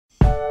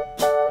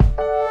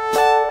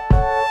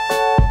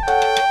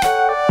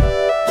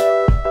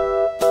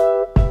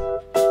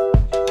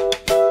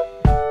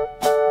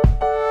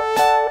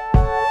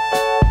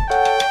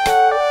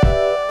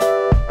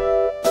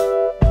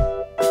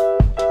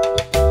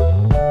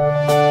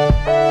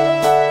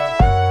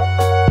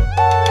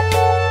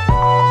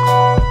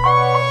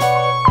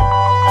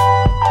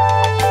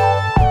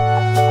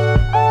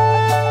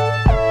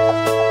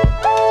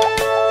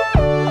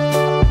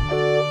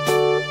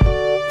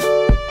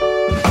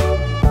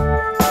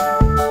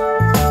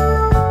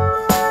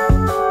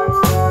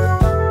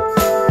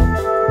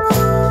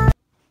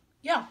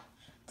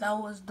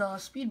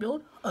speed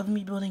build of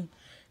me building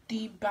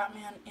the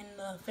Batman in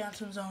the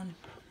Phantom Zone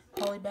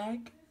poly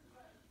bag.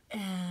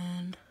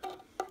 And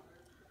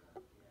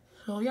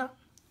so yeah,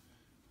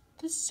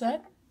 this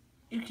set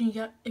you can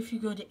get if you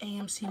go to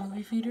AMC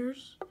movie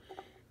theaters,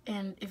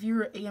 and if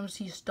you're an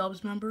AMC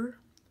Stubs member,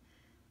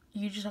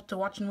 you just have to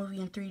watch the movie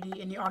in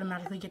 3D and you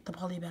automatically get the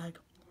poly bag.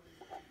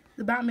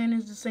 The Batman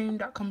is the same,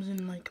 that comes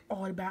in like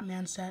all the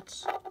Batman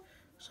sets,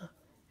 so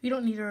you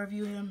don't need to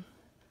review him.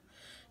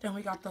 Then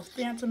we got the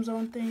Phantom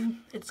Zone thing.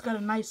 It's got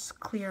a nice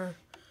clear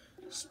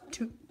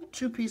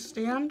two-piece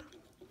stand,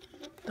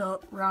 the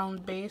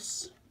round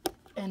base,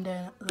 and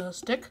then the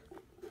stick.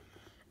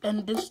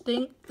 And this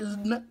thing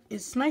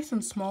is nice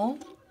and small,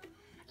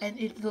 and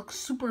it looks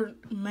super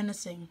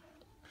menacing.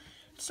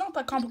 It's not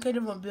that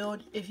complicated of a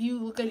build. If you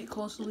look at it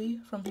closely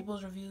from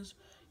people's reviews,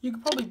 you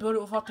could probably build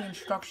it without the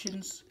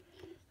instructions.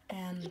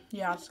 And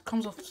yeah, it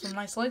comes with some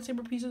nice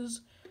lightsaber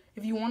pieces.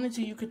 If you wanted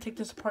to, you could take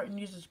this apart and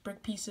use its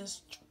brick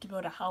pieces to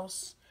build a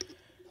house.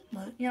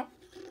 But yeah,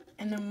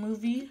 in the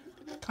movie,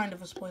 kind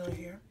of a spoiler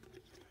here,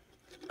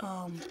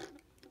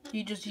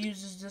 he just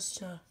uses this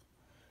to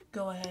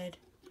go ahead,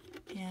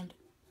 and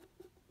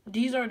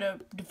these are the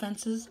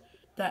defenses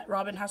that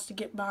Robin has to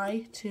get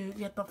by to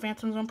get the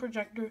Phantom Zone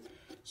projector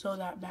so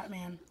that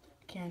Batman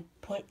can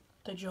put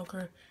the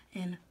Joker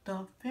in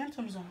the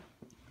Phantom Zone.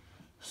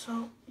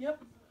 So,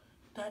 yep,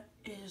 that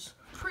is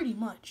pretty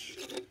much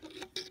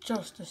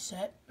just a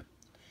set.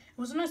 It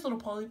was a nice little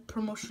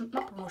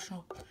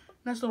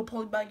nice little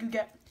poly bag you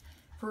get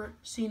for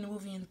seeing the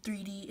movie in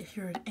 3D if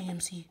you're an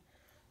AMC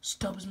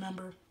Stubs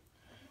member,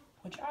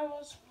 which I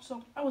was.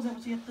 So I was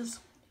able to get this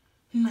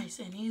nice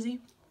and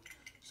easy.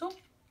 So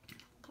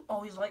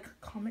always like,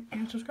 comment,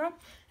 and subscribe,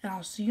 and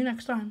I'll see you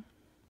next time.